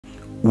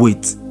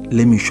Wait,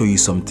 let me show you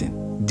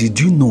something. Did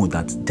you know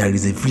that there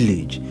is a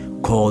village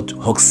called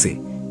Hoxie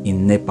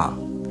in Nepal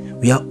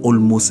where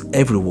almost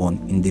everyone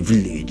in the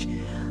village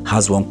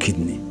has one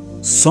kidney?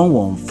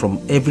 Someone from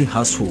every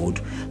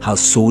household has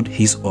sold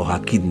his or her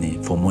kidney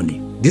for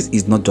money. This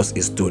is not just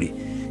a story,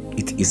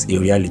 it is a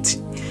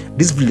reality.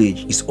 This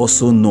village is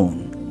also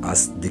known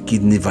as the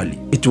Kidney Valley.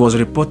 It was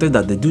reported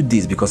that they do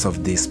this because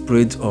of the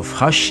spread of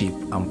hardship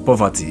and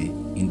poverty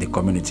in the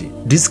community.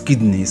 These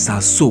kidneys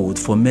are sold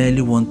for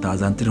merely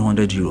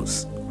 1,300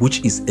 euros,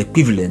 which is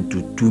equivalent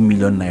to 2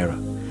 million naira.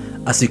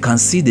 As you can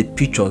see, the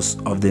pictures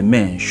of the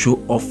men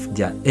show off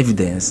their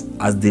evidence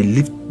as they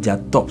lift their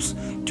tops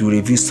to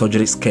reveal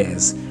surgery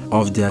scars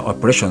of their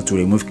operations to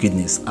remove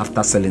kidneys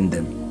after selling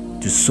them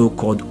to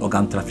so-called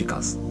organ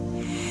traffickers.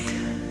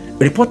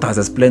 Reporters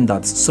explained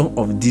that some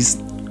of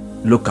these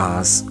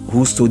locals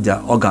who sold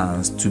their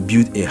organs to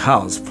build a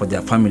house for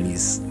their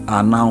families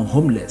are now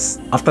homeless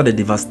after the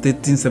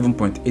devastating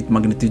 7.8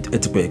 magnitude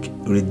earthquake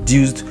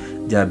reduced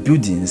their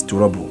buildings to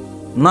rubble.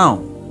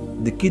 Now,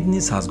 the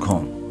kidneys has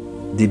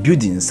gone, the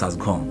buildings has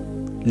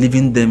gone,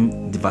 leaving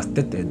them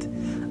devastated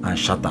and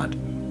shattered.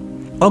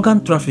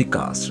 Organ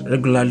traffickers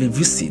regularly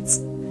visit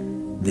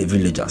the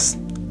villagers,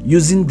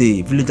 using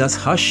the villagers'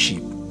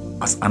 hardship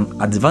as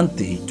an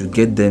advantage to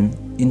get them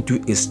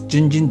into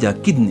exchanging their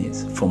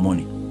kidneys for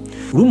money.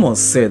 Rumors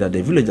say that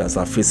the villagers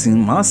are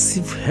facing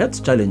massive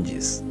health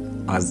challenges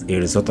as a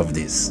result of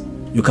this.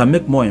 You can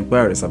make more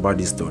inquiries about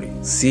this story.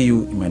 See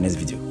you in my next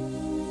video.